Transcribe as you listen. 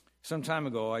Some time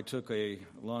ago, I took a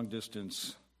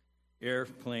long-distance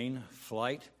airplane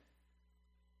flight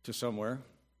to somewhere,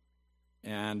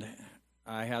 and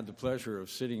I had the pleasure of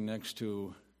sitting next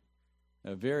to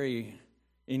a very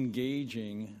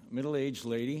engaging middle-aged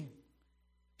lady.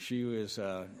 She was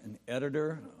an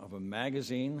editor of a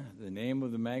magazine. The name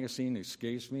of the magazine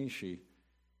escapes me. She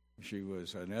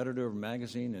was an editor of a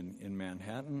magazine in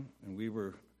Manhattan, and we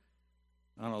were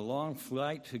on a long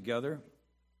flight together.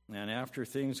 And after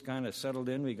things kind of settled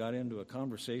in, we got into a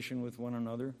conversation with one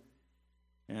another.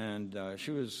 And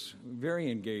she was very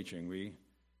engaging.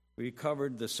 We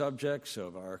covered the subjects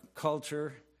of our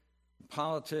culture,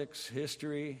 politics,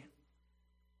 history,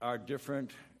 our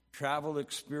different travel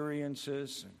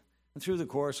experiences. And through the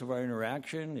course of our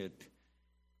interaction, it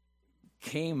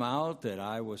came out that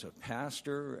I was a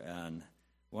pastor and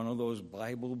one of those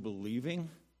Bible-believing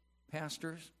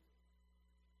pastors.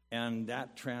 And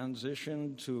that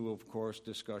transitioned to, of course,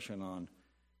 discussion on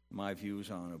my views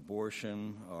on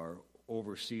abortion, our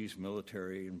overseas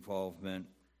military involvement,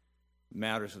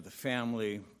 matters of the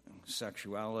family,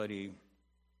 sexuality.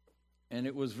 And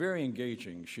it was very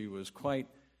engaging. She was quite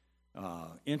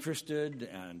interested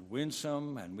and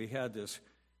winsome, and we had this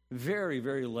very,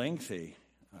 very lengthy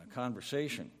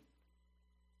conversation.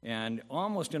 And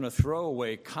almost in a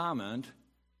throwaway comment,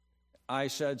 I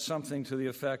said something to the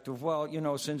effect of,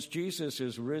 well, since Jesus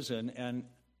is risen, and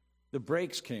the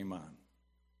brakes came on.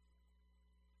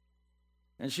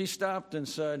 And she stopped and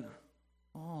said,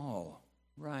 oh,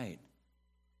 right.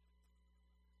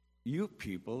 You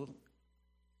people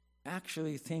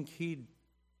actually think he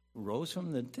rose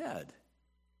from the dead.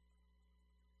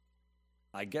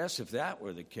 I guess if that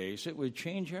were the case, it would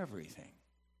change everything.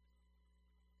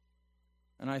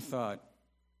 And I thought,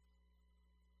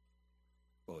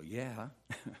 well, yeah,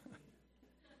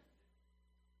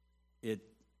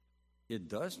 it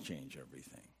does change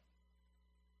everything.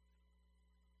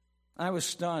 I was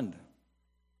stunned.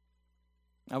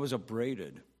 I was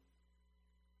upbraided,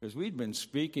 because we'd been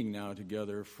speaking now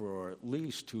together for at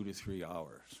least 2 to 3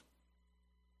 hours.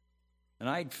 And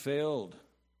I'd failed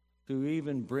to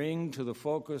even bring to the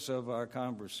focus of our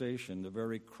conversation the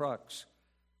very crux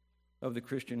of the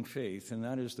Christian faith, and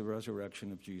that is the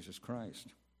resurrection of Jesus Christ.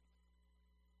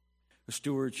 The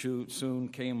steward soon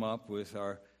came up with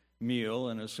our meal,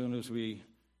 and as soon as we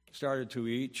started to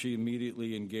eat, she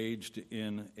immediately engaged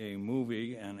in a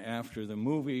movie, and after the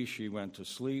movie, she went to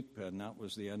sleep, and that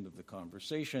was the end of the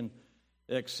conversation,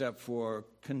 except for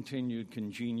continued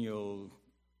congenial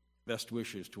best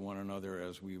wishes to one another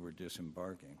as we were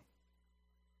disembarking.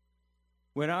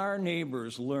 When our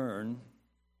neighbors learn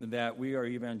that we are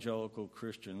evangelical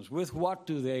Christians, with what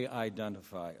do they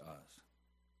identify us?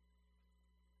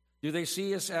 Do they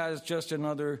see us as just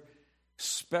another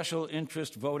special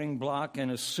interest voting bloc and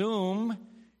assume,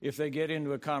 if they get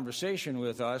into a conversation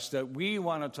with us, that we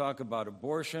want to talk about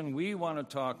abortion, we want to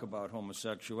talk about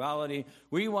homosexuality,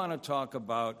 we want to talk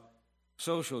about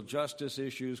social justice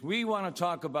issues, we want to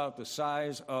talk about the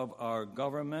size of our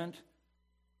government?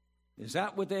 Is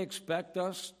that what they expect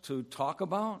us to talk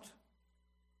about?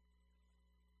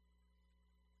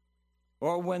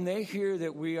 Or when they hear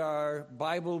that we are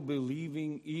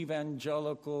Bible-believing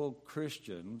evangelical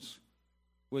Christians,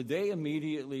 would they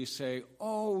immediately say,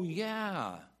 oh,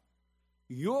 yeah,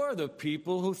 you're the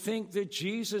people who think that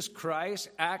Jesus Christ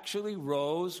actually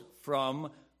rose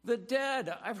from the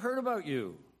dead. I've heard about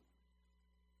you.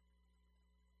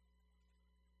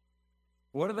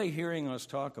 What are they hearing us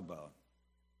talk about?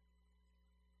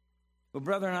 Well,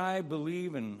 brethren, I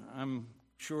believe, and I'm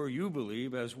sure you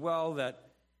believe as well, that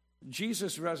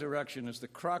Jesus' resurrection is the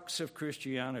crux of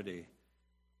Christianity.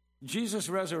 Jesus'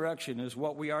 resurrection is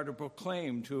what we are to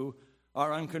proclaim to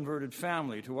our unconverted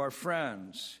family, to our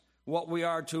friends, what we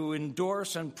are to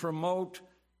endorse and promote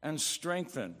and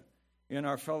strengthen in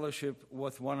our fellowship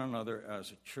with one another as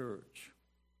a church.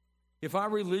 If our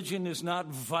religion is not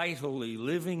vitally,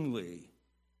 livingly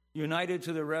united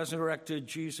to the resurrected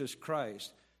Jesus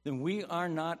Christ, then we are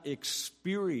not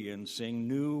experiencing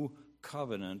new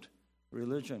covenant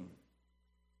religion.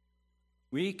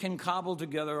 We can cobble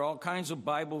together all kinds of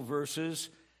Bible verses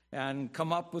and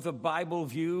come up with a Bible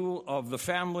view of the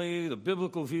family, the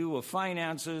biblical view of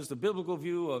finances, the biblical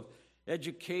view of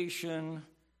education.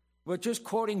 But just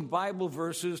quoting Bible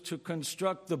verses to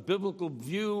construct the biblical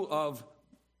view of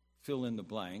fill in the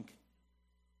blank,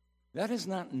 that is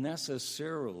not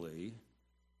necessarily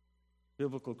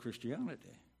biblical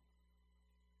Christianity.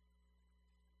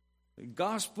 The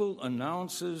gospel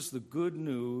announces the good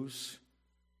news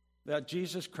that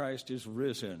Jesus Christ is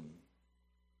risen.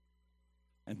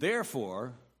 And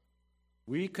therefore,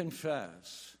 we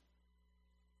confess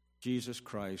Jesus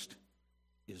Christ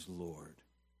is Lord.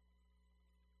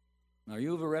 Now,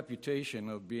 you have a reputation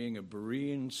of being a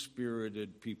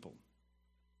Berean-spirited people.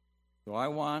 So I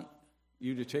want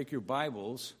you to take your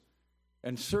Bibles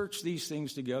and search these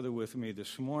things together with me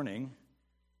this morning.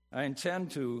 I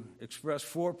intend to express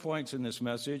 4 points in this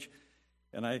message,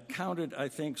 and I counted, I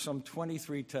think, some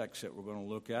 23 texts that we're going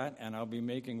to look at, and I'll be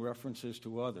making references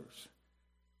to others.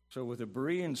 So with a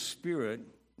Berean spirit,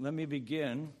 let me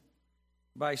begin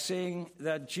by saying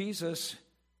that Jesus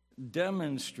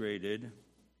demonstrated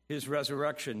his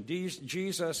resurrection.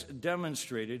 Jesus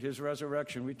demonstrated his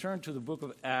resurrection. We turn to the book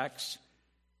of Acts,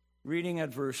 reading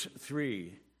at verse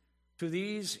 3. To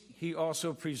these he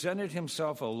also presented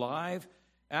himself alive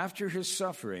after his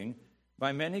suffering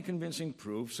by many convincing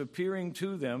proofs, appearing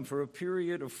to them for a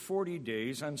period of 40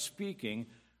 days and speaking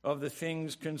of the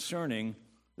things concerning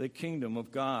the kingdom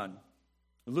of God.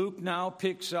 Luke now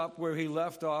picks up where he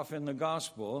left off in the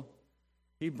gospel.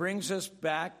 He brings us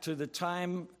back to the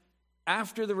time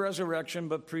after the resurrection,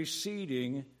 but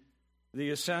preceding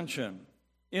the ascension.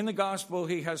 In the gospel,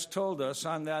 he has told us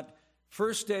on that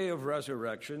first day of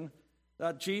resurrection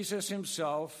that Jesus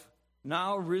himself,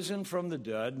 now risen from the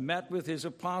dead, met with his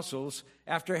apostles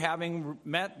after having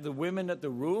met the women at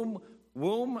the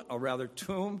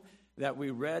tomb that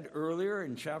we read earlier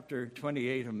in chapter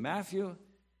 28 of Matthew.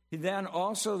 He then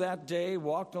also that day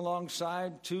walked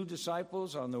alongside 2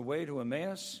 disciples on the way to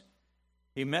Emmaus.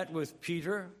 He met with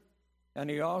Peter, and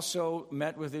he also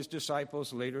met with his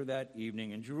disciples later that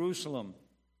evening in Jerusalem.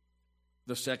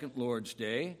 The second Lord's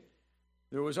Day,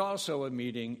 there was also a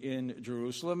meeting in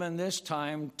Jerusalem, and this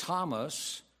time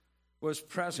Thomas was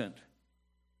present.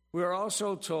 We are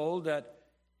also told that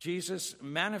Jesus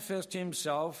manifested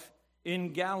himself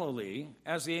in Galilee,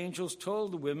 as the angels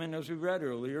told the women, as we read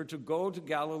earlier, to go to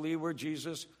Galilee where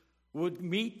Jesus would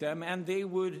meet them and they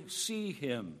would see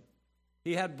him.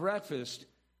 He had breakfast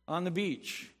on the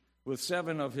beach with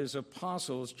 7 of his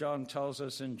apostles, John tells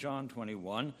us in John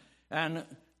 21, and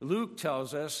Luke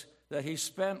tells us that he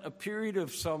spent a period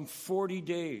of some 40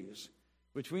 days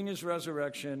between his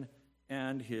resurrection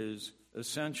and his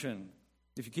ascension.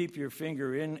 If you keep your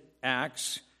finger in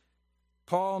Acts,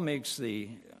 Paul makes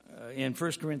in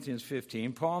 1 Corinthians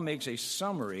 15, Paul makes a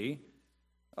summary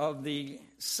of the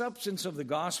substance of the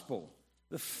gospel,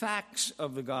 the facts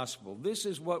of the gospel. This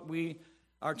is what we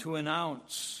are to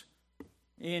announce.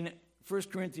 In 1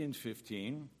 Corinthians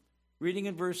 15, reading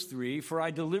in verse 3, "For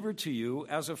I delivered to you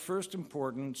as of first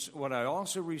importance what I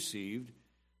also received,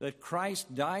 that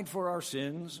Christ died for our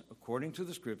sins, according to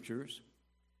the Scriptures,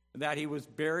 that he was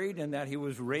buried, and that he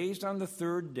was raised on the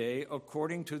 3rd day,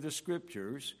 according to the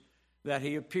Scriptures, that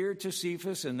he appeared to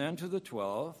Cephas and then to the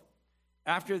 12.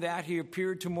 After that, he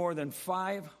appeared to more than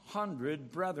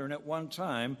 500 brethren at one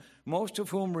time, most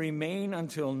of whom remain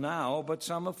until now, but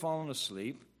some have fallen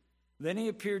asleep. Then he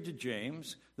appeared to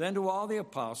James, then to all the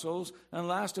apostles, and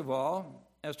last of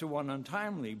all, as to one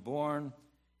untimely born,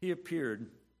 he appeared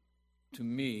to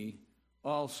me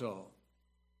also."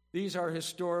 These are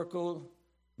historical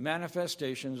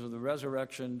manifestations of the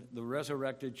resurrection, the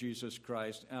resurrected Jesus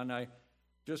Christ, and I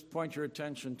just point your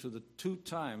attention to the 2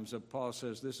 times that Paul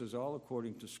says this is all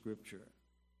according to Scripture.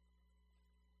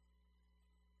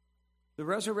 The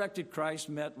resurrected Christ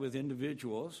met with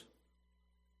individuals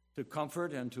to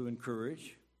comfort and to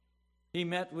encourage. He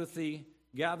met with the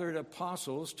gathered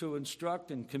apostles to instruct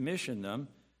and commission them.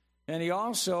 And he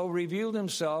also revealed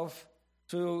himself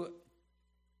to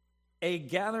a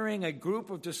gathering, a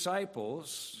group of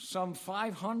disciples, some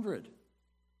 500,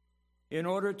 in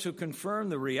order to confirm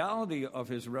the reality of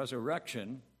his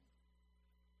resurrection,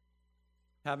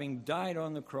 having died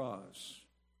on the cross.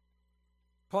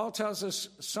 Paul tells us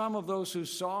some of those who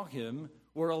saw him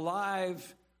were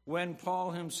alive when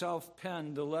Paul himself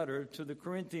penned the letter to the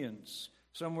Corinthians,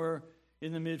 somewhere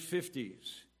in the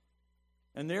mid-50s.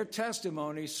 And their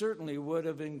testimony certainly would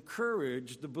have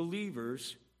encouraged the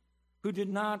believers who did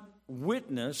not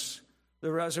witness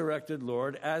the resurrected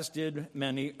Lord, as did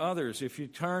many others. If you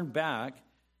turn back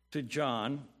to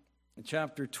John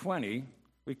chapter 20,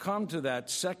 we come to that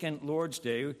second Lord's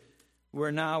Day,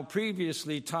 where now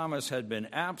previously Thomas had been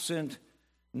absent.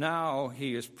 Now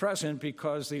he is present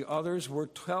because the others were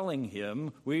telling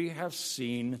him, "We have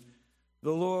seen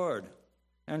the Lord."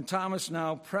 And Thomas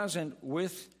now present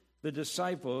with the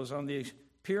disciples on the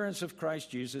appearance of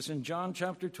Christ Jesus. In John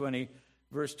chapter 20,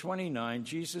 verse 29,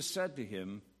 Jesus said to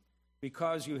him,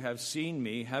 "Because you have seen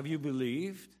me, have you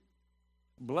believed?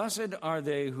 Blessed are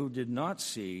they who did not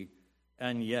see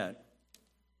and yet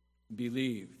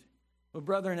believed." Well,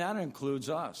 brethren, that includes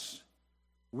us.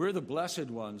 We're the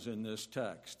blessed ones in this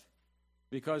text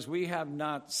because we have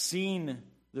not seen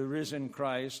the risen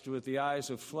Christ with the eyes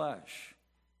of flesh.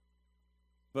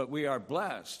 But we are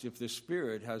blessed if the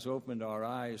Spirit has opened our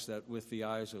eyes, that with the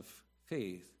eyes of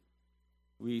faith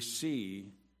we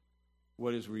see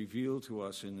what is revealed to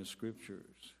us in the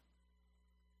Scriptures.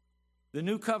 The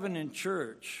New Covenant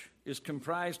Church is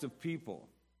comprised of people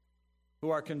who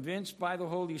are convinced by the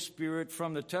Holy Spirit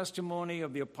from the testimony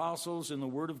of the apostles and the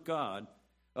Word of God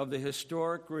of the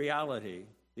historic reality,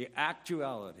 the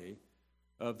actuality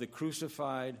of the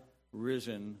crucified,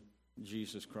 risen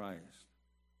Jesus Christ.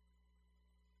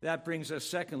 That brings us,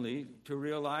 secondly, to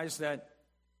realize that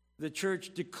the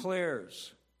church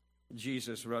declares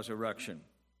Jesus' resurrection.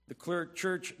 The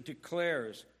church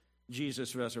declares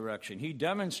Jesus' resurrection. He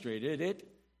demonstrated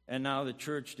it, and now the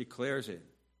church declares it.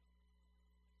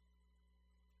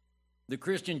 The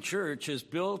Christian church is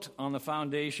built on the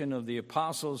foundation of the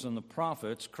apostles and the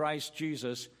prophets, Christ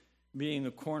Jesus being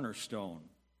the cornerstone.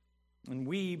 And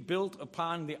we, built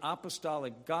upon the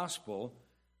apostolic gospel,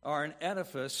 are an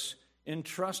edifice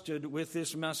entrusted with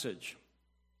this message.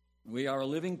 We are a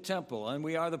living temple, and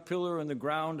we are the pillar and the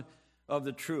ground of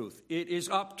the truth. It is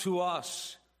up to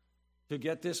us to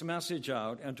get this message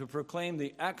out and to proclaim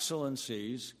the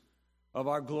excellencies of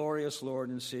our glorious Lord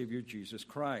and Savior Jesus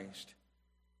Christ.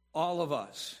 All of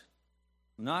us,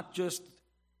 not just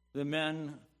the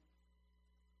men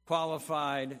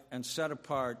qualified and set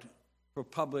apart for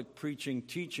public preaching,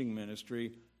 teaching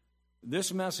ministry,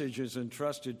 this message is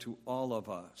entrusted to all of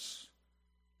us.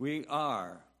 We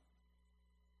are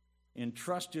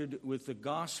entrusted with the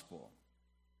gospel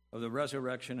of the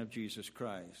resurrection of Jesus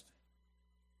Christ.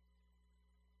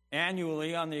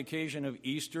 Annually, on the occasion of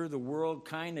Easter, the world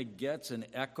kind of gets an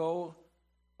echo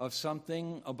of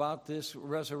something about this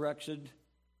resurrection.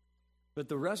 But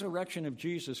the resurrection of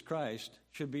Jesus Christ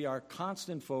should be our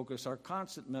constant focus, our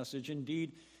constant message.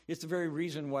 Indeed, it's the very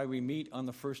reason why we meet on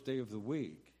the first day of the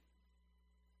week,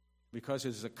 because it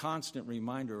is a constant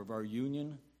reminder of our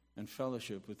union and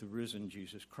fellowship with the risen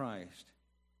Jesus Christ.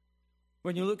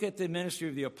 When you look at the ministry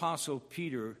of the Apostle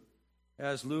Peter,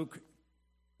 as Luke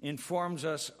informs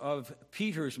us of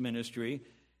Peter's ministry,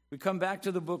 we come back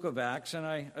to the book of Acts, and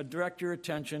I direct your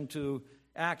attention to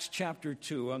Acts chapter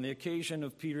 2 on the occasion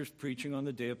of Peter's preaching on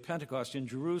the day of Pentecost in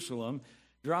Jerusalem,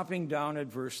 dropping down at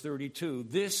verse 32.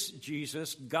 This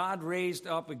Jesus God raised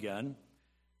up again,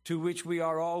 to which we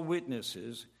are all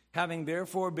witnesses, having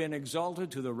therefore been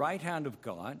exalted to the right hand of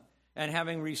God, and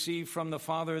having received from the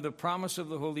Father the promise of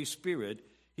the Holy Spirit,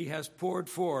 he has poured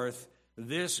forth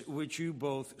this which you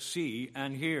both see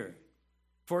and hear.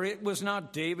 For it was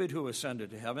not David who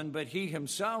ascended to heaven, but he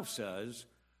himself says,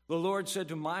 the Lord said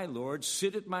to my Lord,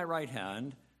 sit at my right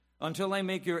hand until I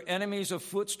make your enemies a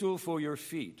footstool for your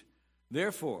feet.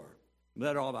 Therefore,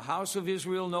 let all the house of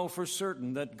Israel know for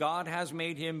certain that God has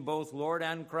made him both Lord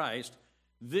and Christ,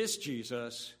 this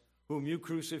Jesus whom you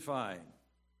crucified.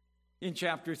 In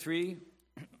chapter 3,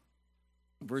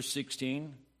 verse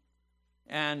 16,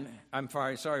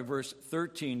 verse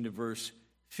 13 to verse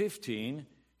 15,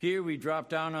 here we drop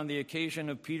down on the occasion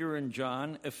of Peter and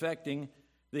John effecting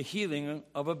the healing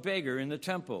of a beggar in the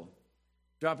temple.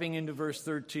 Dropping into verse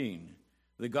 13,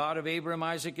 the God of Abraham,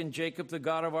 Isaac, and Jacob, the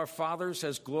God of our fathers,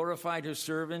 has glorified his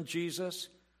servant Jesus,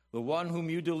 the one whom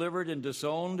you delivered and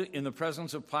disowned in the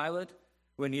presence of Pilate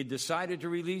when he had decided to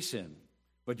release him.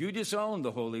 But you disowned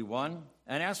the Holy One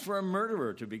and asked for a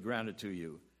murderer to be granted to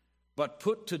you, but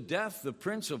put to death the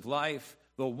Prince of Life,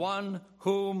 the one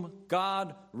whom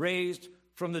God raised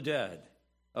from the dead,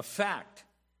 a fact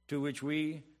to which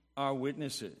we are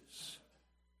witnesses.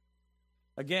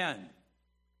 Again,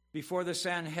 before the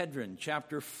Sanhedrin,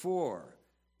 chapter 4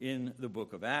 in the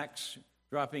book of Acts,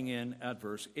 dropping in at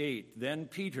verse 8, then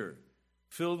Peter,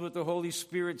 filled with the Holy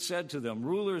Spirit, said to them,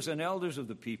 rulers and elders of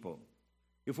the people,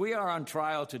 if we are on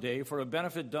trial today for a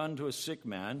benefit done to a sick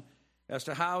man, as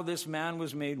to how this man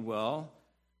was made well,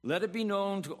 let it be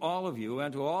known to all of you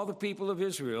and to all the people of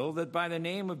Israel that by the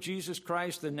name of Jesus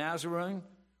Christ the Nazarene,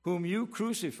 whom you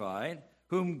crucified,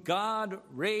 whom God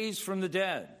raised from the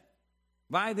dead,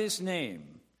 by this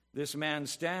name this man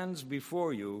stands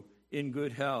before you in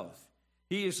good health.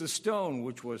 He is the stone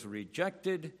which was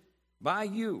rejected by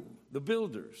you, the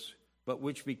builders, but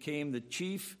which became the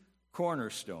chief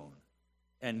cornerstone.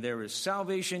 And there is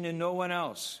salvation in no one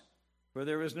else, for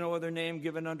there is no other name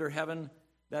given under heaven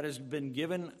that has been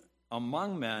given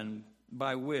among men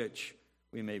by which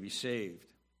we may be saved.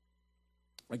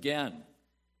 Again,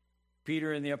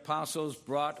 Peter and the apostles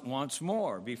brought once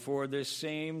more before this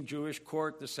same Jewish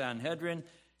court, the Sanhedrin,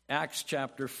 Acts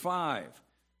chapter 5.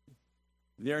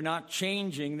 They're not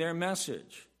changing their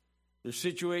message. The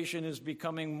situation is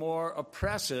becoming more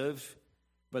oppressive,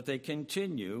 but they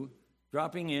continue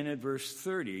dropping in at verse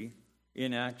 30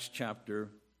 in Acts chapter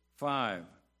 5.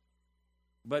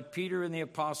 But Peter and the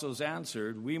apostles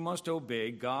answered, "We must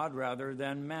obey God rather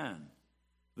than man.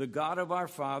 The God of our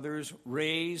fathers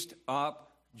raised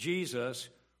up Jesus,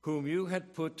 whom you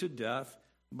had put to death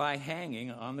by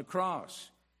hanging on the cross.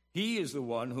 He is the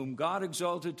one whom God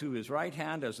exalted to his right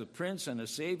hand as a prince and a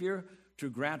savior, to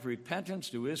grant repentance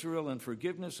to Israel and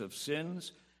forgiveness of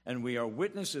sins. And we are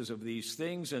witnesses of these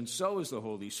things, and so is the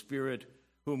Holy Spirit,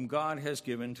 whom God has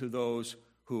given to those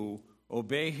who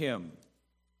obey him."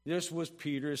 This was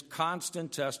Peter's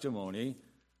constant testimony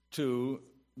to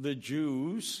the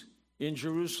Jews in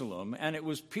Jerusalem, and it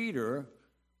was Peter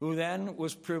who then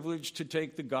was privileged to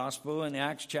take the gospel in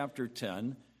Acts chapter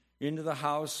 10 into the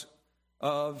house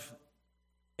of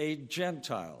a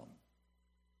Gentile,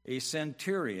 a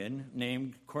centurion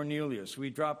named Cornelius. We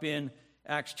drop in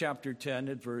Acts chapter 10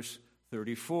 at verse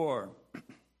 34.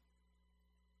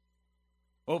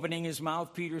 Opening his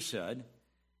mouth, Peter said,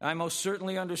 "I most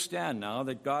certainly understand now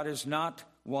that God is not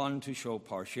one to show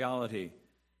partiality,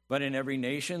 but in every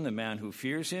nation the man who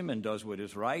fears him and does what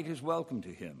is right is welcome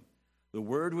to him. The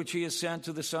word which he has sent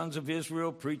to the sons of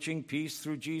Israel, preaching peace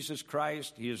through Jesus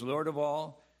Christ, he is Lord of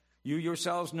all. You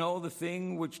yourselves know the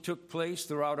thing which took place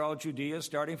throughout all Judea,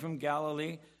 starting from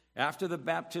Galilee, after the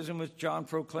baptism which John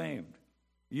proclaimed.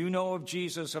 You know of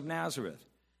Jesus of Nazareth,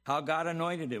 how God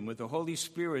anointed him with the Holy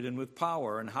Spirit and with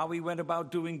power, and how he went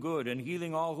about doing good and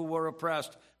healing all who were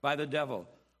oppressed by the devil,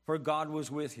 for God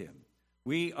was with him.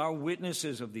 We are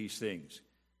witnesses of these things,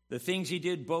 the things he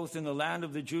did both in the land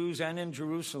of the Jews and in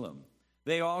Jerusalem.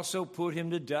 They also put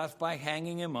him to death by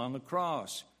hanging him on the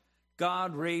cross.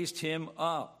 God raised him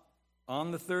up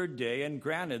on the third day and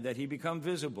granted that he become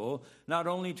visible not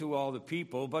only to all the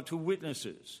people, but to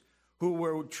witnesses who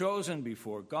were chosen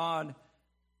before God,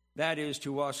 that is,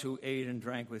 to us who ate and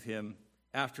drank with him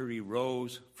after he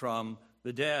rose from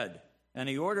the dead. And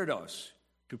he ordered us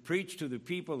to preach to the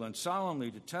people and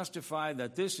solemnly to testify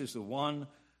that this is the one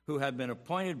who had been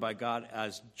appointed by God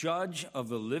as judge of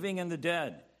the living and the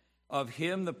dead. Of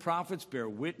him the prophets bear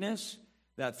witness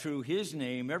that through his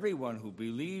name everyone who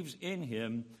believes in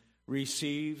him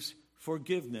receives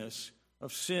forgiveness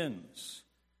of sins."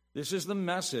 This is the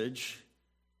message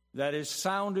that is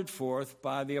sounded forth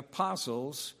by the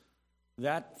apostles,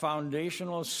 that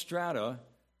foundational strata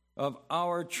of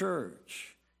our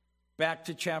church. Back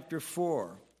to chapter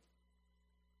 4,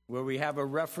 where we have a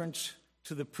reference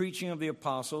to the preaching of the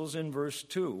apostles in verse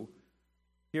 2.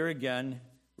 Here again,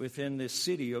 within the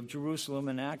city of Jerusalem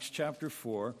in Acts chapter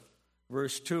 4,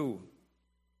 verse 2.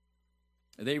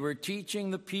 They were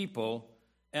teaching the people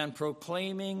and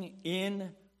proclaiming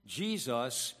in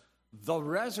Jesus the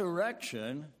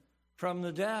resurrection from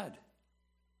the dead.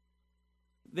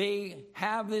 They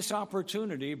have this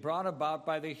opportunity brought about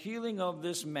by the healing of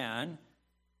this man,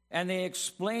 and they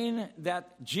explain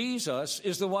that Jesus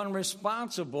is the one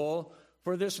responsible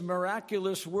for this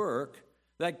miraculous work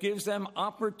that gives them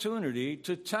opportunity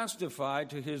to testify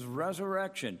to his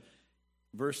resurrection.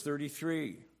 Verse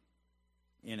 33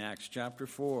 in Acts chapter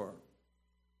 4.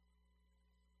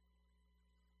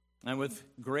 And with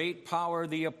great power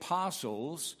the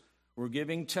apostles were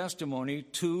giving testimony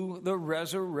to the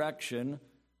resurrection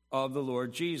of the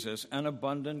Lord Jesus, and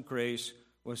abundant grace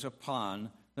was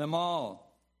upon them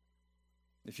all.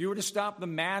 If you were to stop the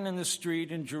man in the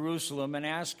street in Jerusalem and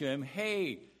ask him,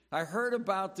 "Hey, I heard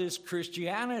about this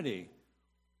Christianity.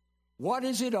 What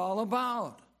is it all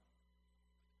about?"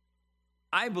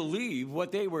 I believe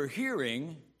what they were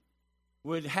hearing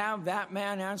would have that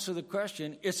man answer the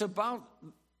question, "It's about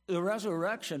the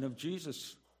resurrection of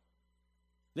Jesus."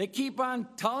 They keep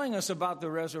on telling us about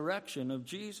the resurrection of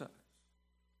Jesus.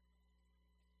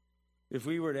 If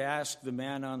we were to ask the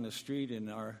man on the street in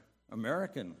our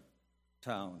American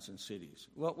towns and cities,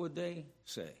 what would they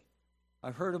say?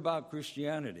 "I've heard about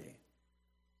Christianity.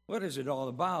 What is it all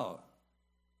about?"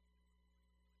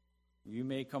 You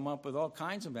may come up with all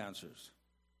kinds of answers,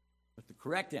 but the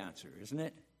correct answer, isn't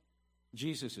it?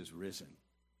 Jesus is risen.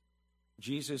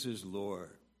 Jesus is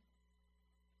Lord.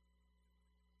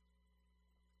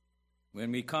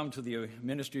 When we come to the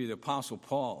ministry of the Apostle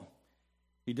Paul,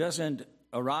 he doesn't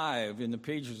arrive in the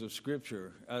pages of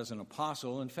Scripture as an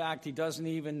apostle. In fact, he doesn't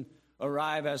even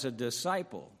arrive as a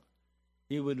disciple.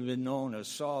 He would have been known as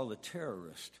Saul the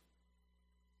terrorist.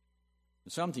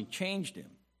 Something changed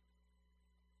him.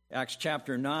 Acts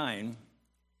chapter 9,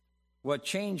 what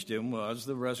changed him was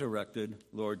the resurrected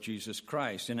Lord Jesus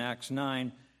Christ. In Acts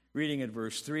 9, reading at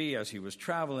verse 3, as he was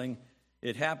traveling,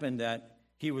 it happened that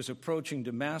he was approaching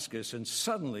Damascus, and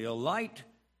suddenly a light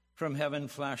from heaven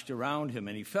flashed around him,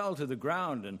 and he fell to the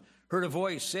ground and heard a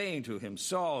voice saying to him,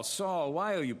 Saul, Saul,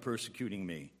 why are you persecuting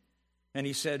me? And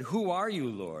he said, Who are you,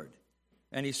 Lord?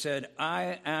 And he said,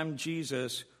 I am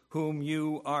Jesus, whom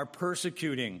you are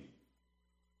persecuting.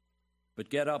 But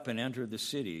get up and enter the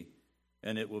city,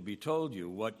 and it will be told you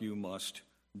what you must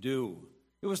do.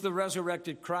 It was the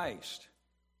resurrected Christ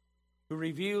who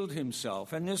revealed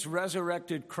himself. And this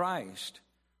resurrected Christ,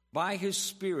 by his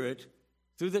Spirit,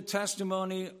 through the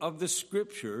testimony of the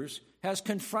Scriptures, has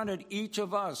confronted each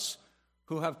of us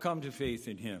who have come to faith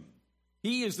in him.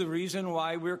 He is the reason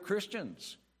why we're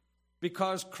Christians,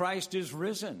 because Christ is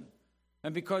risen,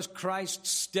 and because Christ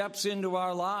steps into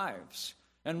our lives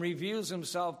and reveals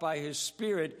himself by his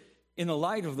Spirit in the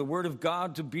light of the Word of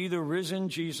God to be the risen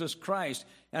Jesus Christ.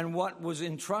 And what was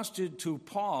entrusted to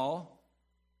Paul,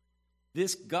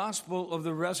 this gospel of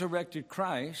the resurrected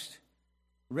Christ,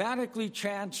 radically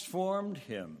transformed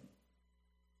him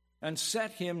and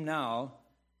set him now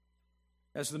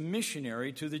as the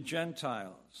missionary to the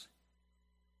Gentiles.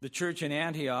 The church in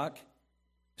Antioch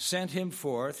sent him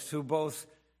forth to both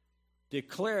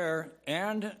declare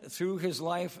and through his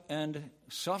life and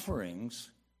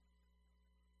sufferings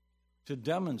to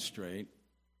demonstrate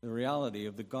the reality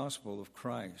of the gospel of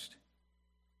Christ.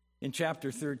 In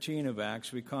chapter 13 of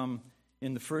Acts, we come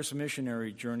in the first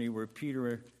missionary journey where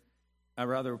Paul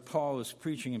is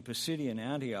preaching in Pisidian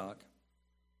Antioch.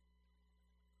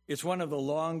 It's one of the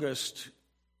longest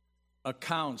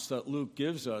accounts that Luke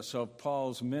gives us of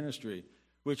Paul's ministry,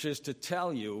 which is to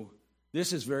tell you,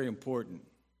 this is very important.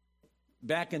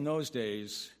 Back in those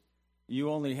days, you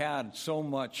only had so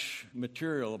much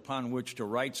material upon which to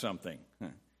write something.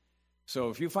 So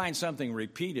if you find something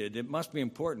repeated, it must be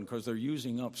important because they're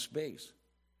using up space.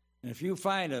 And if you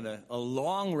find a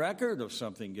long record of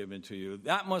something given to you,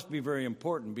 that must be very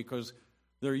important because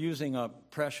they're using up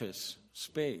precious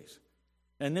space.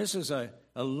 And this is a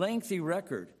lengthy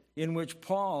record in which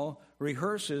Paul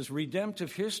rehearses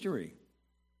redemptive history.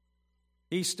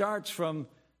 He starts from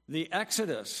the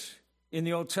Exodus in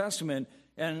the Old Testament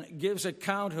and gives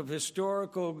account of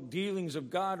historical dealings of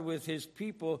God with his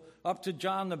people up to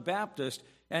John the Baptist,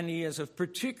 and he has a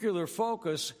particular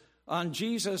focus on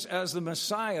Jesus as the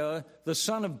Messiah, the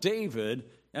son of David,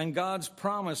 and God's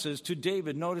promises to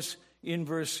David. Notice in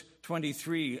verse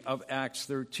 23 of Acts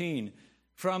 13,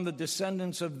 from the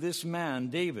descendants of this man,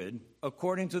 David,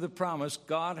 according to the promise,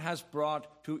 God has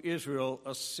brought to Israel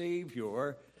a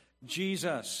Savior,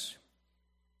 Jesus.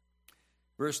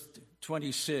 Verse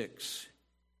 26,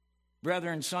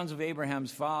 brethren, sons of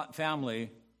Abraham's family,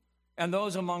 and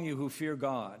those among you who fear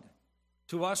God,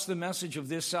 to us the message of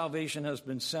this salvation has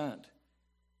been sent.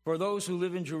 For those who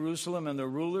live in Jerusalem and the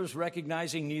rulers,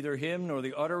 recognizing neither him nor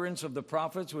the utterance of the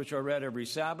prophets which are read every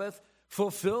Sabbath,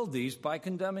 fulfilled these by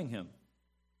condemning him.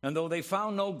 And though they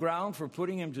found no ground for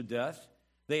putting him to death,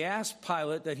 they asked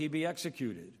Pilate that he be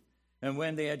executed. And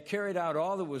when they had carried out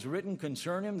all that was written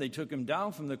concerning him, they took him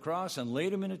down from the cross and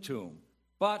laid him in a tomb.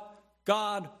 But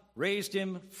God raised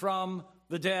him from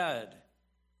the dead.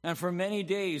 And for many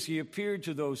days he appeared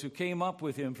to those who came up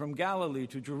with him from Galilee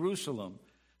to Jerusalem,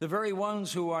 the very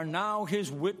ones who are now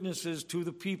his witnesses to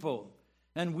the people.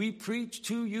 And we preach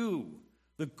to you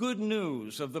the good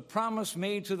news of the promise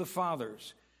made to the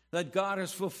fathers, that God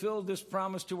has fulfilled this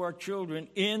promise to our children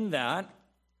in that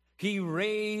he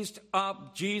raised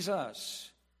up Jesus.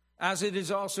 As it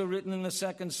is also written in the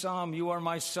second Psalm, you are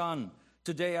my son,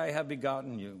 today I have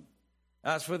begotten you.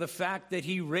 As for the fact that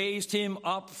he raised him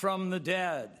up from the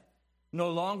dead,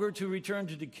 no longer to return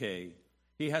to decay,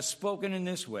 he has spoken in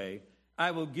this way,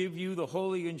 I will give you the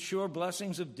holy and sure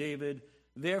blessings of David.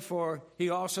 Therefore, he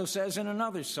also says in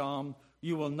another psalm,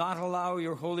 you will not allow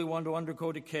your Holy One to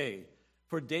undergo decay.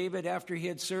 For David, after he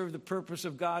had served the purpose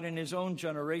of God in his own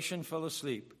generation, fell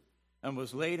asleep and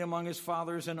was laid among his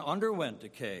fathers and underwent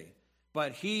decay.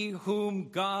 But he whom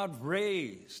God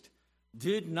raised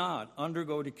did not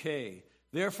undergo decay.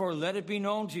 Therefore, let it be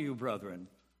known to you, brethren,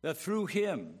 that through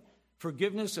him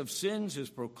forgiveness of sins is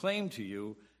proclaimed to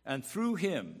you, and through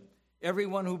him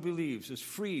everyone who believes is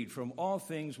freed from all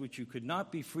things which you could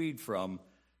not be freed from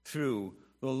through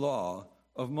the law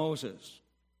of Moses.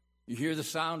 You hear the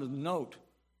sound of the note.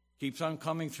 Keeps on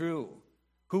coming through.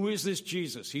 Who is this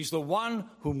Jesus? He's the one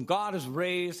whom God has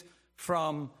raised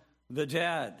from the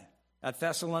dead. At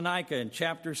Thessalonica in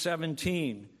chapter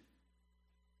 17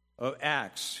 of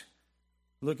Acts,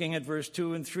 looking at verse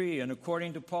 2 and 3, and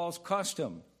according to Paul's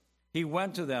custom, he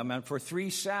went to them and for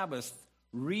 3 Sabbaths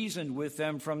reasoned with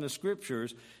them from the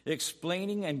Scriptures,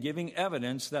 explaining and giving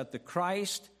evidence that the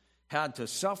Christ had to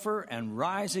suffer and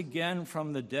rise again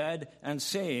from the dead, and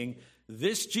saying,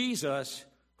 this Jesus,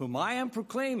 whom I am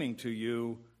proclaiming to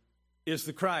you, is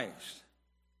the Christ.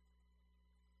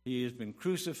 He has been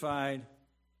crucified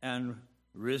and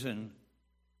risen,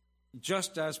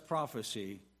 just as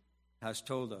prophecy has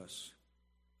told us.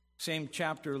 Same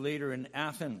chapter later in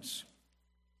Athens.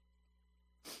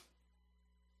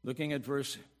 Looking at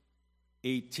verse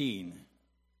 18.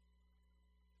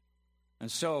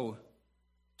 And so,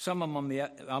 some among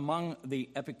the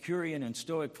Epicurean and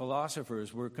Stoic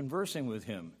philosophers were conversing with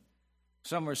him.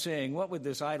 Some were saying, "What would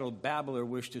this idle babbler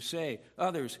wish to say?"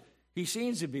 Others, "He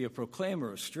seems to be a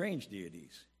proclaimer of strange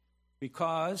deities,"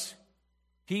 because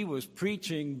he was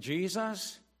preaching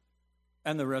Jesus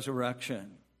and the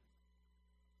resurrection.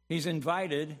 He's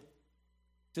invited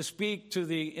to speak to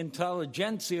the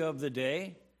intelligentsia of the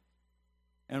day.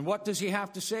 And what does he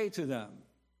have to say to them?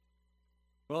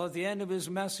 Well, at the end of his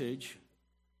message,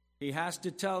 he has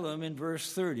to tell them in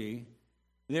verse 30,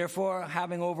 "Therefore,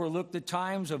 having overlooked the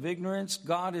times of ignorance,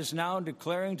 God is now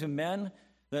declaring to men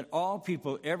that all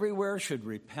people everywhere should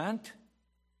repent,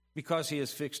 because he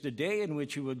has fixed a day in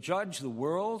which he will judge the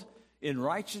world in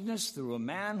righteousness through a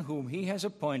man whom he has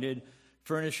appointed,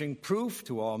 furnishing proof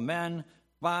to all men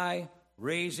by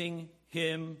raising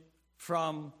him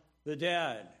from the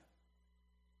dead."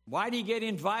 Why did he get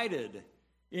invited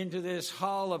into this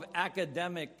hall of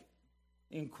academic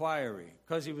inquiry?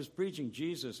 Because he was preaching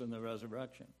Jesus and the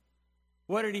resurrection.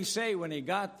 What did he say when he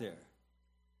got there?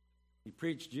 He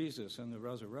preached Jesus and the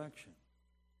resurrection.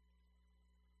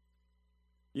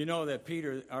 You know that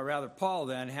Paul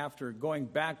then, after going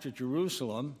back to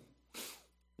Jerusalem,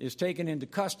 is taken into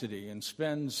custody and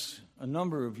spends a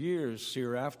number of years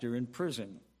hereafter in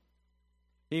prison.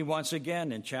 He once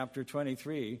again, in chapter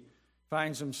 23,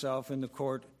 finds himself in the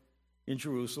court in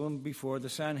Jerusalem before the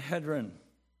Sanhedrin.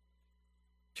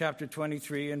 Chapter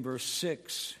 23 and verse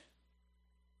 6.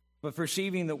 "But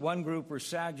perceiving that one group were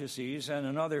Sadducees and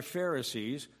another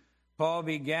Pharisees, Paul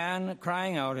began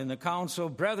crying out in the council,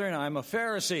 'Brethren, I'm a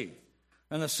Pharisee,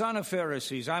 and the son of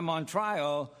Pharisees. I'm on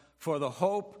trial for the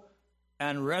hope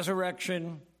and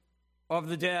resurrection of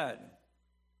the dead.'"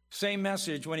 Same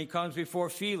message when he comes before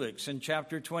Felix in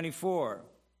chapter 24,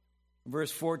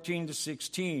 verse 14 to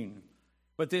 16.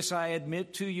 "But this I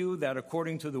admit to you, that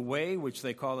according to the way which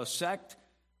they call a sect,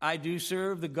 I do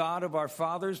serve the God of our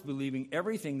fathers, believing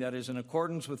everything that is in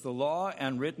accordance with the law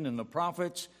and written in the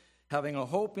prophets, having a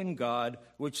hope in God,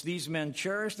 which these men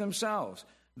cherish themselves,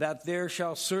 that there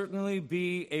shall certainly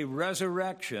be a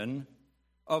resurrection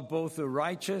of both the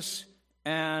righteous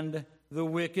and the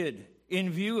wicked. In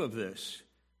view of this,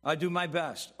 I do my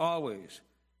best always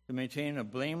to maintain a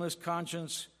blameless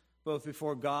conscience both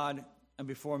before God and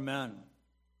before men."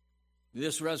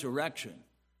 This resurrection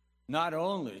not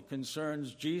only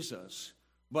concerns Jesus,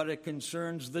 but it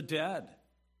concerns the dead,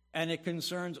 and it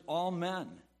concerns all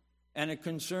men, and it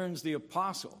concerns the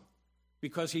apostle,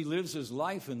 because he lives his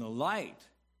life in the light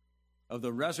of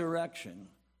the resurrection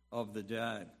of the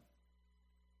dead.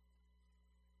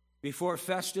 Before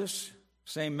Festus,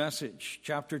 same message,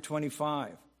 chapter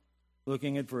 25,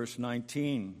 looking at verse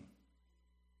 19.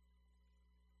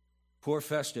 Poor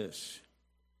Festus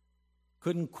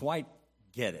couldn't quite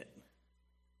get it.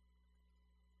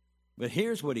 But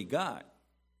here's what he got.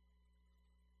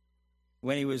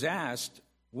 When he was asked,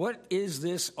 "What is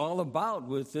this all about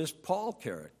with this Paul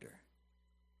character?"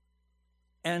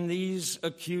 And these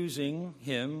accusing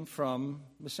him from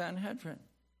the Sanhedrin.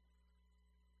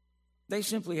 They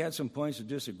simply had some points of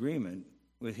disagreement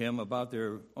with him about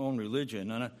their own religion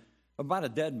and about a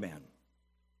dead man,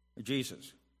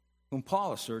 Jesus, whom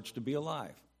Paul asserts to be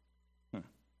alive.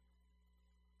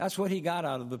 That's what he got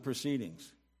out of the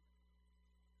proceedings.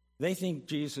 They think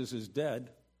Jesus is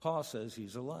dead. Paul says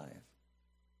he's alive.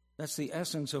 That's the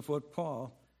essence of what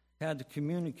Paul had to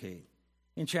communicate.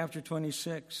 In chapter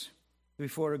 26,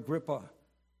 before Agrippa,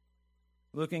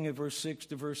 looking at verse 6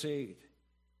 to verse 8.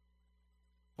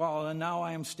 "Paul, and now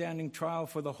I am standing trial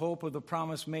for the hope of the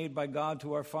promise made by God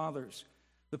to our fathers,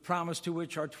 the promise to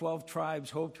which our 12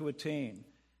 tribes hope to attain,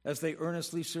 as they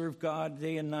earnestly serve God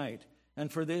day and night.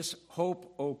 And for this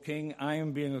hope, O king, I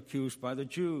am being accused by the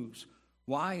Jews.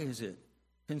 Why is it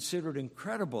considered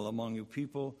incredible among you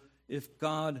people if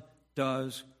God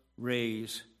does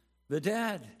raise the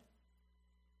dead?"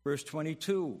 Verse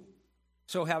 22,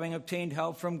 "So having obtained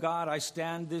help from God, I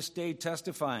stand this day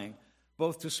testifying,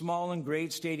 both to small and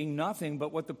great, stating nothing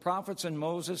but what the prophets and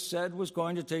Moses said was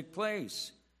going to take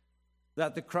place,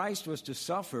 that the Christ was to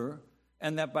suffer,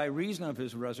 and that by reason of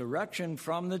his resurrection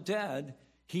from the dead,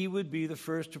 he would be the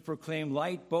first to proclaim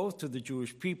light both to the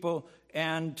Jewish people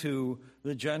and to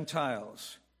the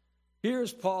Gentiles."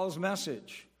 Here's Paul's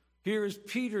message. Here is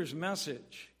Peter's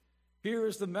message. Here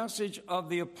is the message of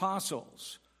the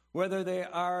apostles. whether they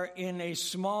are in a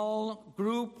small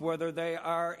group, whether they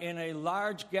are in a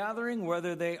large gathering,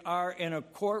 whether they are in a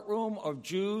courtroom of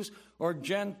Jews or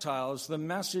Gentiles, the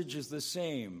message is the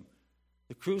same.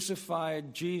 The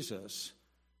crucified Jesus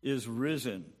is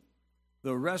risen.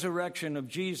 The resurrection of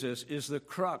Jesus is the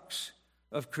crux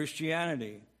of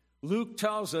Christianity. Luke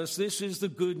tells us this is the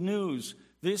good news.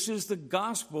 This is the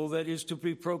gospel that is to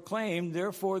be proclaimed.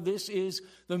 Therefore, this is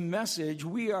the message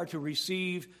we are to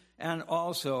receive and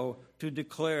also to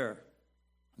declare.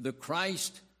 The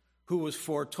Christ who was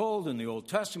foretold in the Old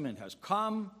Testament has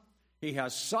come. He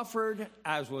has suffered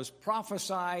as was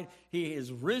prophesied. He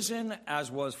is risen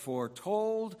as was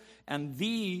foretold. And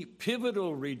the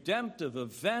pivotal redemptive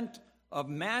event of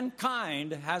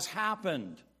mankind has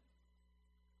happened.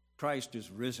 Christ is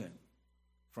risen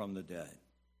from the dead.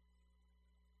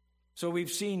 So we've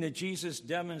seen that Jesus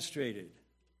demonstrated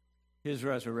his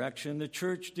resurrection. The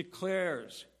church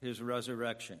declares his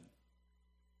resurrection.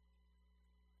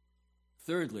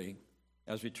 Thirdly,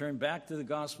 as we turn back to the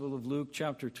Gospel of Luke,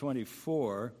 chapter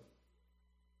 24,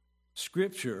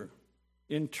 Scripture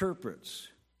interprets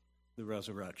the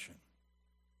resurrection.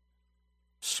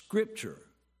 Scripture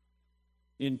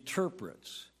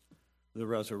interprets the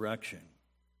resurrection.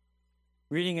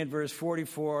 Reading at verse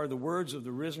 44, the words of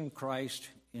the risen Christ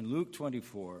in Luke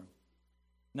 24,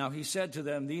 "Now he said to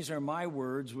them, 'These are my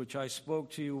words which I spoke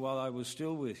to you while I was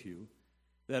still with you,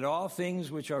 that all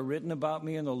things which are written about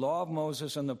me in the law of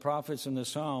Moses and the prophets and the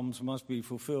Psalms must be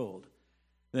fulfilled.'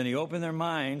 Then he opened their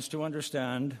minds to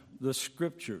understand the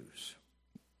Scriptures."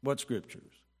 What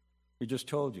Scriptures? He just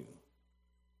told you.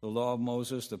 The law of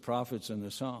Moses, the prophets, and the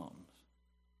Psalms.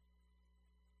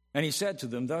 And he said to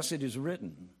them, "Thus it is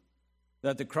written,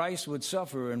 that the Christ would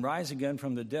suffer and rise again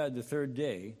from the dead the third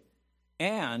day,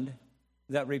 and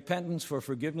that repentance for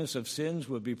forgiveness of sins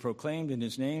would be proclaimed in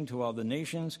his name to all the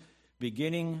nations,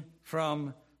 beginning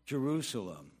from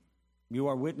Jerusalem." You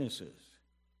are witnesses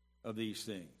of these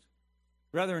things.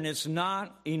 Brethren, it's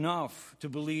not enough to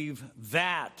believe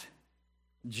that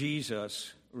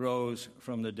Jesus rose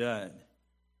from the dead.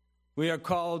 We are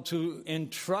called to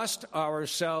entrust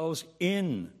ourselves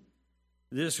in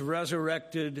this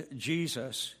resurrected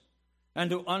Jesus and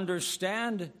to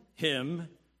understand him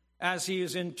as he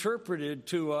is interpreted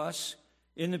to us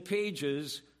in the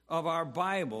pages of our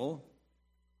Bible.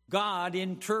 God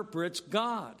interprets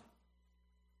God.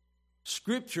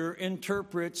 Scripture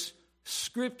interprets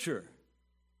Scripture.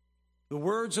 The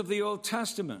words of the Old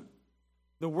Testament,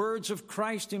 the words of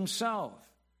Christ himself,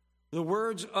 the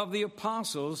words of the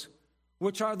apostles,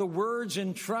 which are the words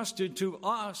entrusted to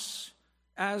us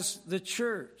as the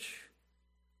church,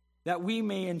 that we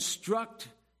may instruct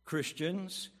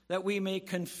Christians, that we may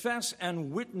confess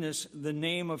and witness the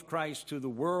name of Christ to the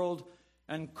world,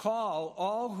 and call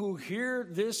all who hear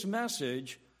this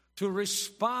message to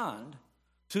respond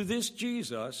to this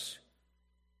Jesus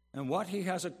and what he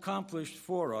has accomplished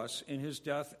for us in his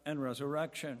death and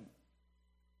resurrection.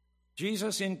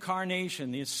 Jesus'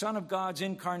 incarnation, the Son of God's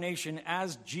incarnation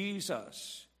as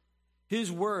Jesus,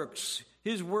 his works,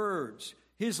 his words,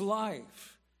 his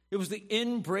life. It was the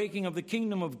inbreaking of the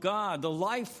kingdom of God, the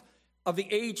life of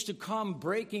the age to come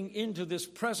breaking into this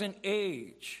present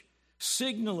age,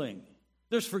 signaling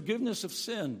there's forgiveness of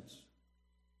sins.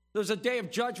 There's a day of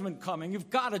judgment coming. You've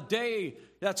got a day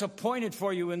that's appointed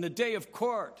for you in the day of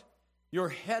court. You're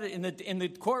headed in the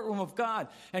courtroom of God,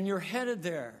 and you're headed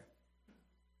there.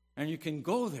 And you can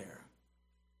go there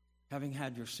having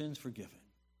had your sins forgiven,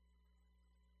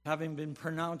 having been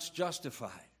pronounced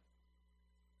justified,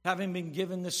 having been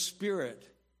given the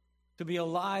Spirit to be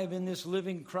alive in this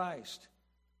living Christ.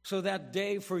 So that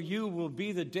day for you will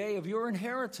be the day of your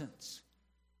inheritance,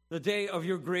 the day of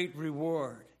your great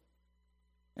reward.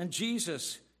 And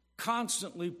Jesus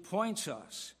constantly points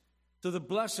us to the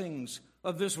blessings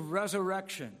of this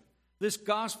resurrection, this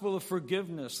gospel of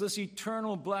forgiveness, this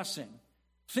eternal blessing.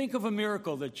 Think of a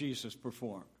miracle that Jesus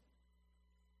performed.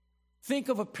 Think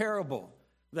of a parable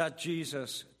that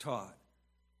Jesus taught.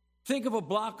 Think of a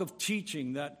block of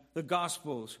teaching that the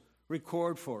Gospels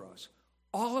record for us.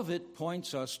 All of it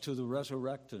points us to the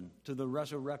resurrection, to the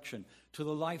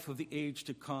life of the age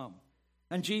to come.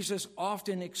 And Jesus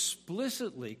often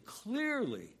explicitly,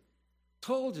 clearly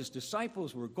told his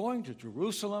disciples, we're going to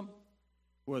Jerusalem,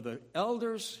 where the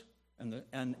elders and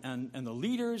the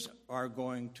leaders are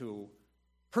going to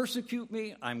persecute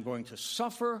me. I'm going to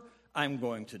suffer. I'm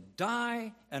going to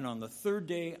die. And on the third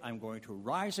day, I'm going to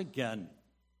rise again.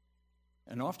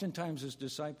 And oftentimes his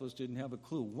disciples didn't have a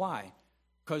clue. Why?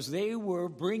 Because they were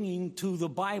bringing to the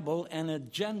Bible an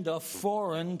agenda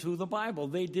foreign to the Bible.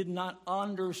 They did not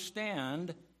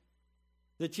understand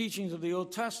the teachings of the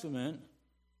Old Testament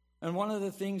And one of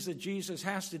the things that Jesus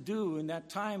has to do in that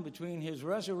time between his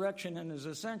resurrection and his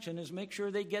ascension is make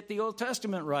sure they get the Old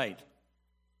Testament right.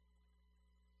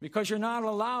 Because you're not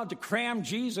allowed to cram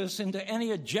Jesus into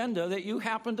any agenda that you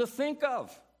happen to think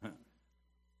of.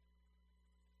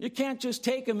 You can't just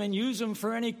take him and use him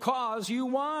for any cause you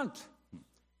want.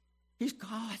 He's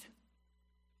God.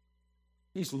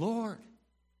 He's Lord.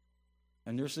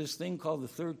 And there's this thing called the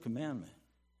third commandment.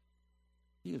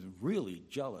 He is really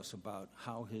jealous about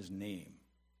how his name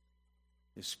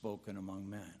is spoken among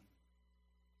men.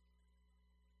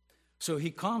 So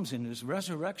he comes in his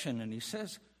resurrection and he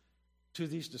says to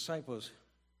these disciples,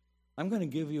 I'm going to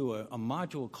give you a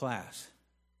module class,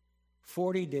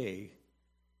 40-day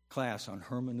class on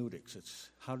hermeneutics. It's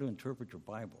how to interpret your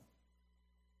Bible.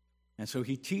 And so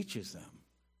he teaches them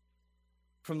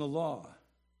from the law,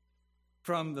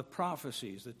 from the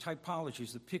prophecies, the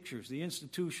typologies, the pictures, the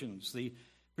institutions, the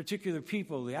particular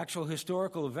people, the actual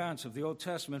historical events of the Old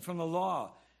Testament, from the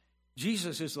law.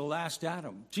 Jesus is the last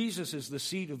Adam. Jesus is the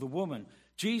seed of the woman.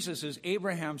 Jesus is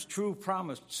Abraham's true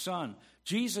promised son.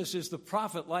 Jesus is the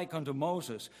prophet like unto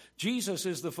Moses. Jesus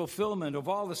is the fulfillment of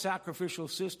all the sacrificial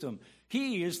system.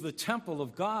 He is the temple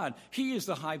of God. He is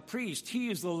the high priest. He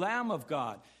is the Lamb of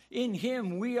God. In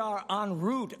him we are en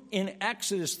route in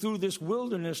Exodus through this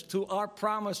wilderness to our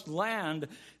promised land,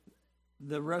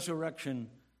 the resurrection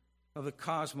of the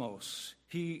cosmos.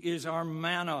 He is our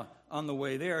manna on the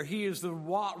way there. He is the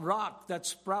rock that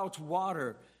sprouts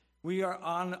water. We are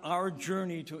on our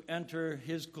journey to enter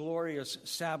his glorious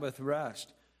Sabbath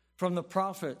rest. From the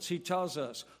prophets, he tells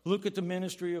us, look at the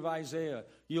ministry of Isaiah.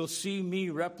 You'll see me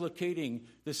replicating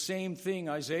the same thing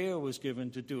Isaiah was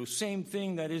given to do, same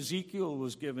thing that Ezekiel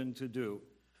was given to do.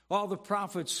 All the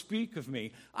prophets speak of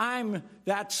me. I'm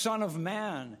that Son of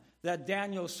Man that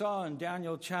Daniel saw in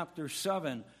Daniel chapter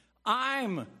 7.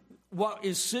 I'm what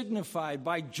is signified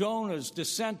by Jonah's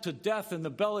descent to death in the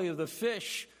belly of the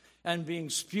fish and being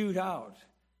spewed out.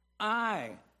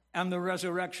 I am the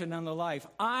resurrection and the life.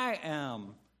 I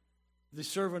am the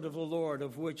servant of the Lord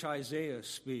of which Isaiah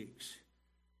speaks.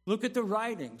 Look at the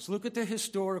writings. Look at the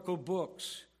historical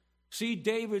books. See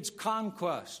David's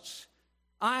conquests.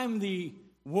 I'm the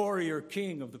warrior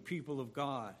king of the people of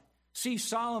God. See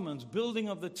Solomon's building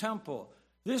of the temple.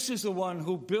 This is the one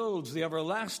who builds the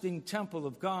everlasting temple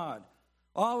of God.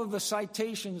 All of the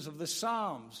citations of the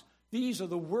Psalms, these are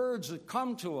the words that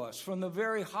come to us from the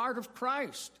very heart of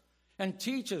Christ and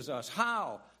teaches us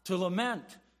how to lament,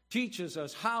 teaches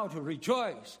us how to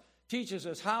rejoice, teaches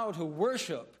us how to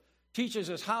worship, teaches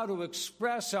us how to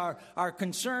express our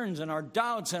concerns and our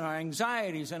doubts and our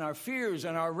anxieties and our fears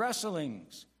and our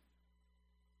wrestlings.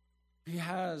 He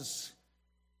has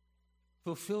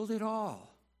fulfilled it all.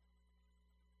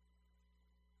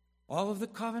 All of the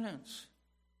covenants,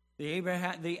 the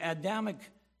Adamic,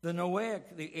 the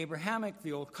Noahic, the Abrahamic,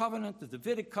 the Old Covenant, the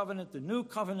Davidic covenant, the New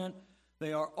Covenant,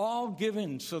 they are all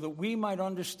given so that we might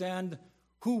understand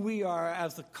who we are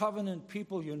as the covenant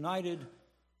people united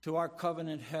to our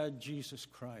covenant head, Jesus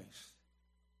Christ.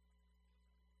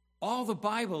 All the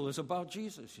Bible is about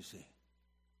Jesus, you see.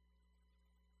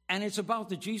 And it's about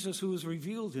the Jesus who is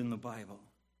revealed in the Bible.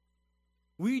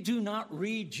 We do not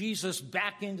read Jesus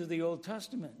back into the Old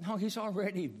Testament. No, he's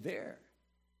already there.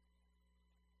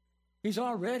 He's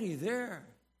already there.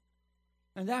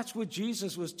 And that's what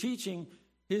Jesus was teaching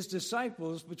his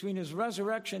disciples between his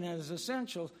resurrection and his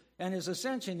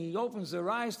ascension. He opens their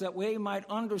eyes that they might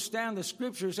understand the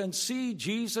scriptures and see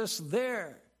Jesus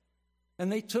there.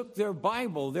 And they took their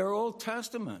Bible, their Old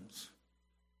Testaments,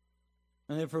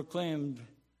 and they proclaimed,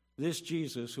 this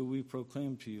Jesus who we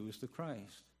proclaim to you is the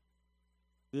Christ.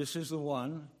 This is the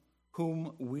one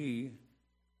whom we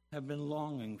have been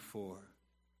longing for.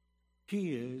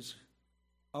 He is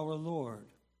our Lord.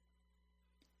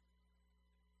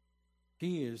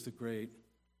 He is the great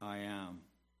I am.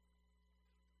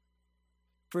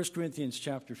 1 Corinthians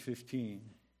chapter 15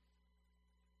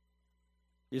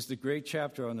 is the great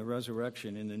chapter on the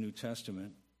resurrection in the New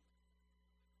Testament.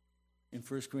 In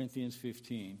 1 Corinthians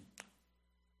 15,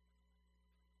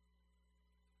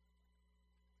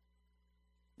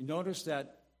 you notice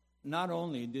that not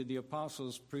only did the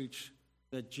apostles preach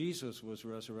that Jesus was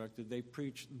resurrected, they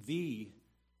preached the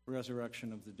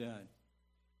resurrection of the dead.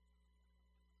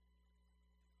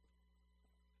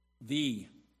 The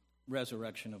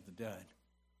resurrection of the dead.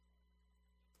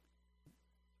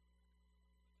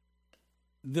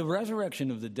 The resurrection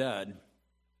of the dead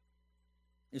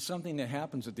is something that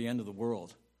happens at the end of the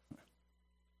world.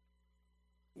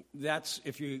 That's,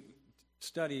 if you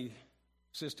study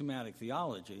systematic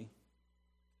theology,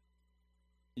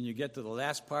 and you get to the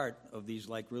last part of these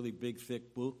like really big,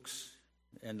 thick books,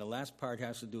 And the last part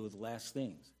has to do with last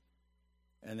things.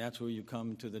 And that's where you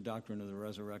come to the doctrine of the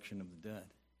resurrection of the dead.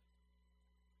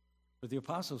 But the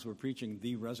apostles were preaching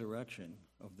the resurrection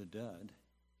of the dead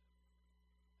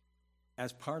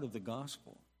as part of the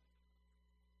gospel.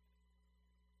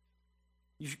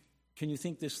 Can you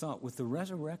think this thought? With the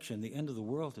resurrection, the end of the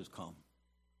world has come.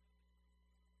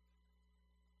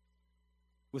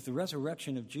 With the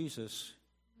resurrection of Jesus,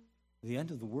 the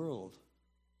end of the world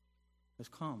has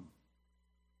come.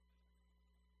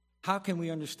 How can we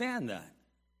understand that?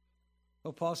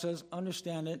 Well, Paul says,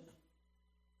 understand it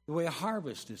the way a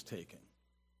harvest is taken.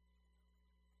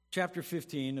 Chapter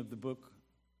 15 of the book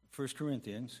 1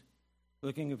 Corinthians,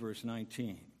 looking at verse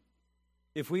 19.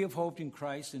 If we have hoped in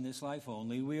Christ in this life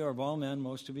only, we are of all men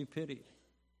most to be pitied.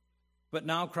 But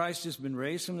now Christ has been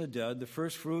raised from the dead, the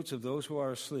first fruits of those who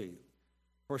are asleep.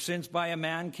 For since by a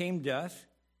man came death,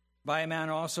 by a man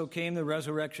also came the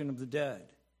resurrection of the dead.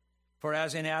 For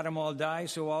as in Adam all die,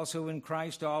 so also in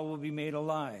Christ all will be made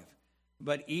alive,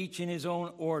 but each in his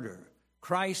own order.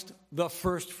 Christ the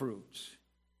first fruits.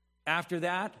 After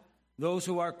that, those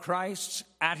who are Christ's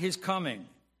at his coming.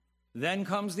 Then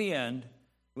comes the end,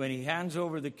 when he hands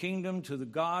over the kingdom to the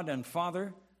God and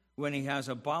Father, when he has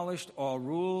abolished all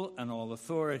rule and all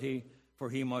authority, for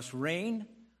he must reign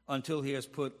until he has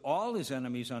put all his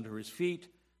enemies under his feet.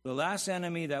 The last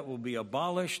enemy that will be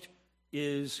abolished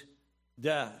is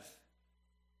death.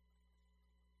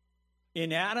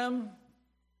 In Adam,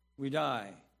 we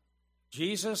die.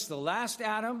 Jesus, the last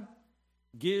Adam,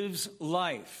 gives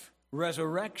life,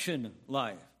 resurrection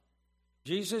life.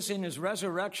 Jesus in his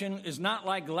resurrection is not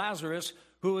like Lazarus,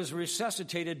 who is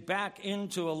resuscitated back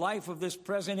into a life of this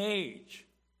present age.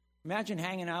 Imagine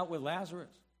hanging out with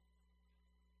Lazarus,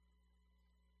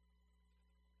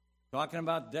 talking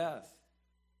about death.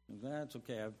 That's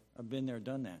okay. I've been there,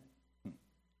 done that.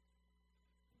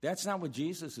 That's not what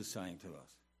Jesus is saying to us.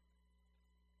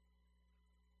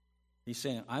 He's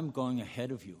saying, I'm going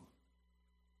ahead of you.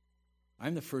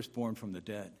 I'm the firstborn from the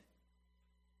dead.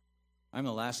 I'm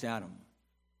the last Adam.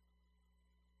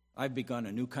 I've begun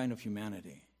a new kind of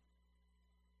humanity.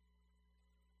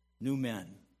 New men.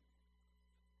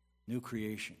 New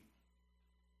creation.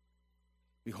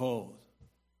 Behold,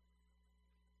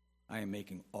 I am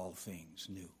making all things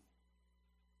new.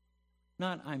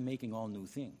 Not I'm making all new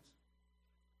things.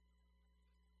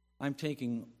 I'm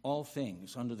taking all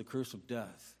things under the curse of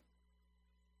death,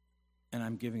 and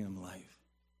I'm giving them life.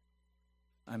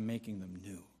 I'm making them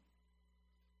new.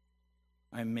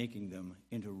 I'm making them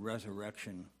into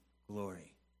resurrection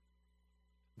glory.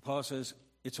 Paul says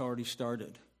it's already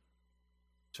started.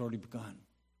 It's already begun.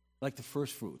 Like the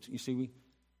first fruits. You see,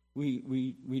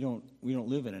 we don't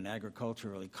live in an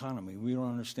agricultural economy. We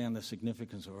don't understand the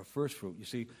significance of a first fruit. You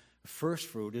see, the first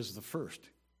fruit is the first.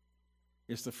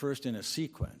 It's the first in a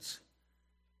sequence.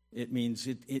 It means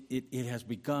it has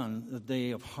begun the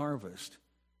day of harvest.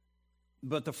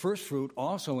 But the first fruit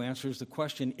also answers the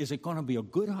question, is it going to be a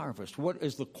good harvest? What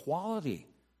is the quality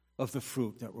of the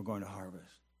fruit that we're going to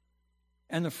harvest?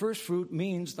 And the first fruit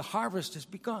means the harvest has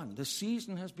begun. The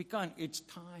season has begun. It's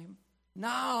time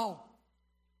now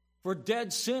for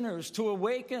dead sinners to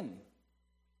awaken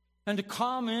and to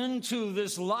come into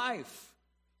this life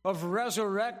of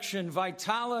resurrection,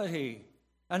 vitality,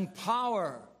 and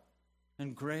power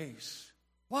and grace.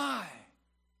 Why?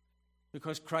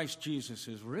 Because Christ Jesus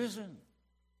is risen.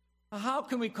 How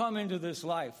can we come into this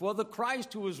life? Well, the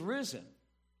Christ who is risen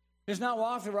is now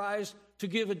authorized to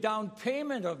give a down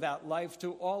payment of that life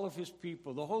to all of his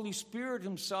people. The Holy Spirit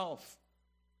himself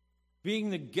being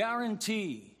the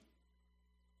guarantee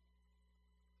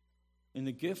in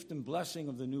the gift and blessing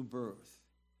of the new birth.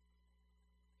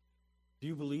 Do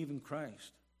you believe in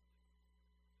Christ?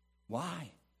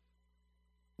 Why?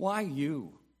 Why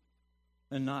you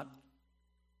and not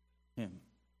him?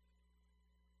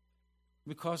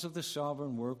 Because of the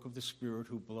sovereign work of the Spirit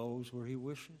who blows where he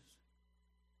wishes.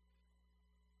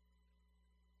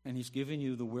 And he's given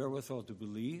you the wherewithal to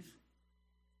believe,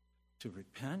 to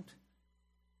repent,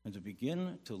 and to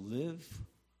begin to live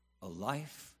a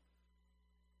life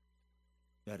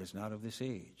that is not of this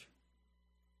age.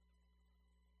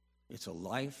 It's a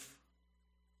life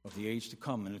of the age to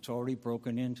come, and it's already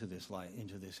broken into this life,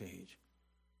 into this age.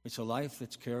 It's a life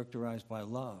that's characterized by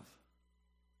love.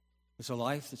 It's a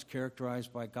life that's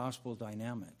characterized by gospel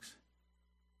dynamics.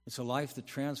 It's a life that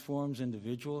transforms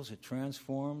individuals. It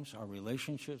transforms our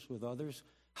relationships with others,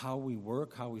 how we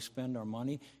work, how we spend our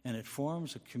money, and it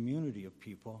forms a community of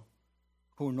people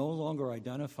who are no longer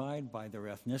identified by their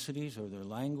ethnicities or their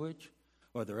language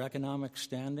or their economic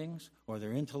standings or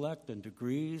their intellect and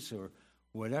degrees or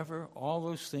whatever, all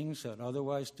those things that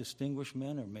otherwise distinguish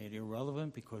men are made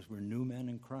irrelevant because we're new men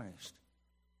in Christ.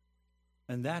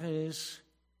 And that is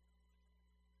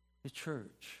the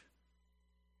church.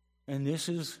 And this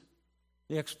is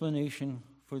the explanation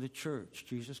for the church.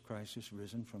 Jesus Christ is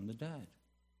risen from the dead.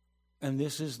 And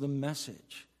this is the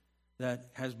message that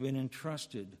has been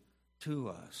entrusted to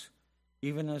us.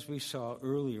 Even as we saw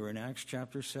earlier in Acts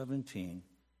chapter 17,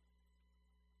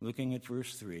 looking at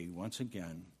verse 3, once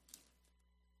again,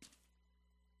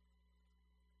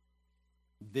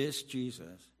 this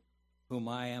Jesus, whom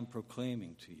I am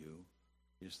proclaiming to you,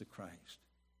 is the Christ.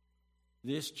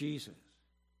 This Jesus,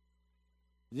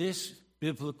 this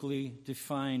biblically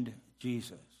defined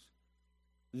Jesus,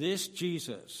 this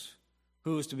Jesus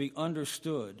who is to be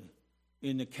understood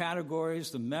in the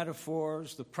categories, the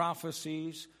metaphors, the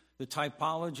prophecies, the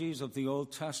typologies of the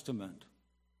Old Testament.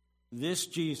 This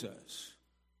Jesus,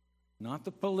 not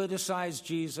the politicized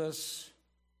Jesus,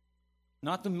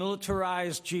 not the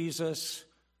militarized Jesus,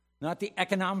 not the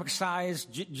economicized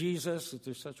Jesus, if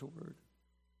there's such a word.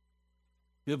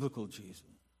 Biblical Jesus,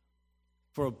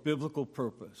 for a biblical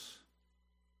purpose,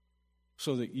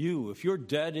 so that you, if you're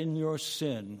dead in your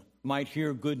sin, might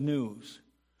hear good news.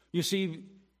 You see,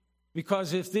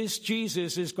 because if this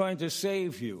Jesus is going to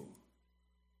save you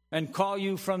and call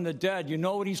you from the dead, you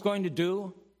know what he's going to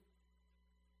do?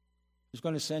 He's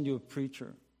going to send you a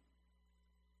preacher.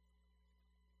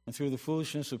 And through the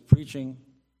foolishness of preaching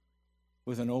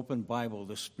with an open Bible,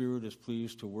 the Spirit is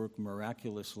pleased to work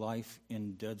miraculous life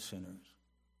in dead sinners.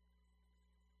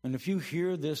 And if you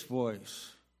hear this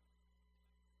voice,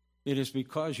 it is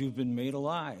because you've been made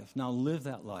alive. Now live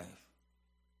that life.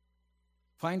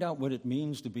 Find out what it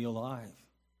means to be alive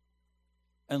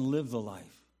and live the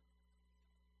life.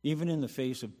 Even in the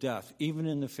face of death, even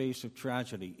in the face of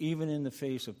tragedy, even in the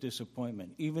face of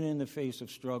disappointment, even in the face of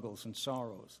struggles and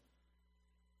sorrows.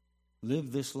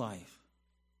 Live this life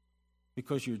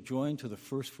because you're joined to the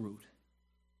first fruit.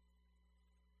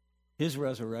 His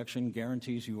resurrection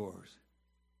guarantees yours.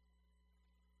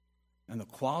 And the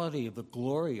quality of the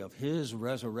glory of his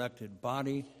resurrected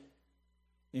body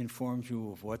informs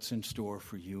you of what's in store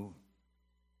for you.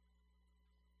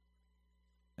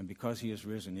 And because he is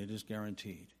risen, it is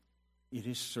guaranteed. It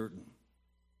is certain.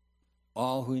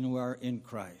 All who are in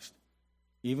Christ,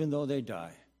 even though they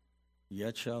die,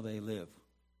 yet shall they live,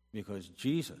 because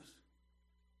Jesus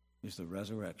is the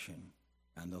resurrection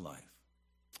and the life.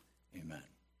 Amen.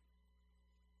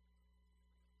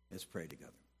 Let's pray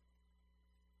together.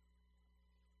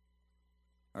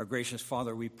 Our gracious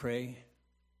Father, we pray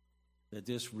that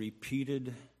this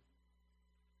repeated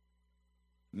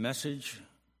message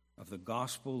of the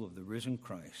gospel of the risen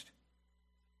Christ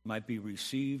might be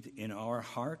received in our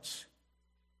hearts,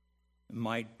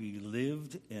 might be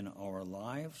lived in our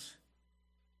lives,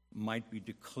 might be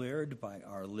declared by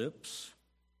our lips,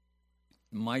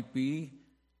 might be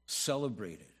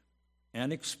celebrated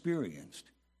and experienced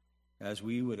as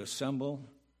we would assemble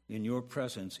in your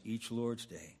presence each Lord's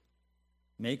Day.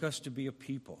 Make us to be a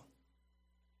people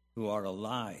who are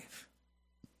alive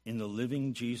in the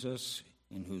living Jesus,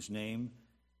 in whose name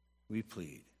we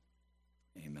plead.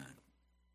 Amen.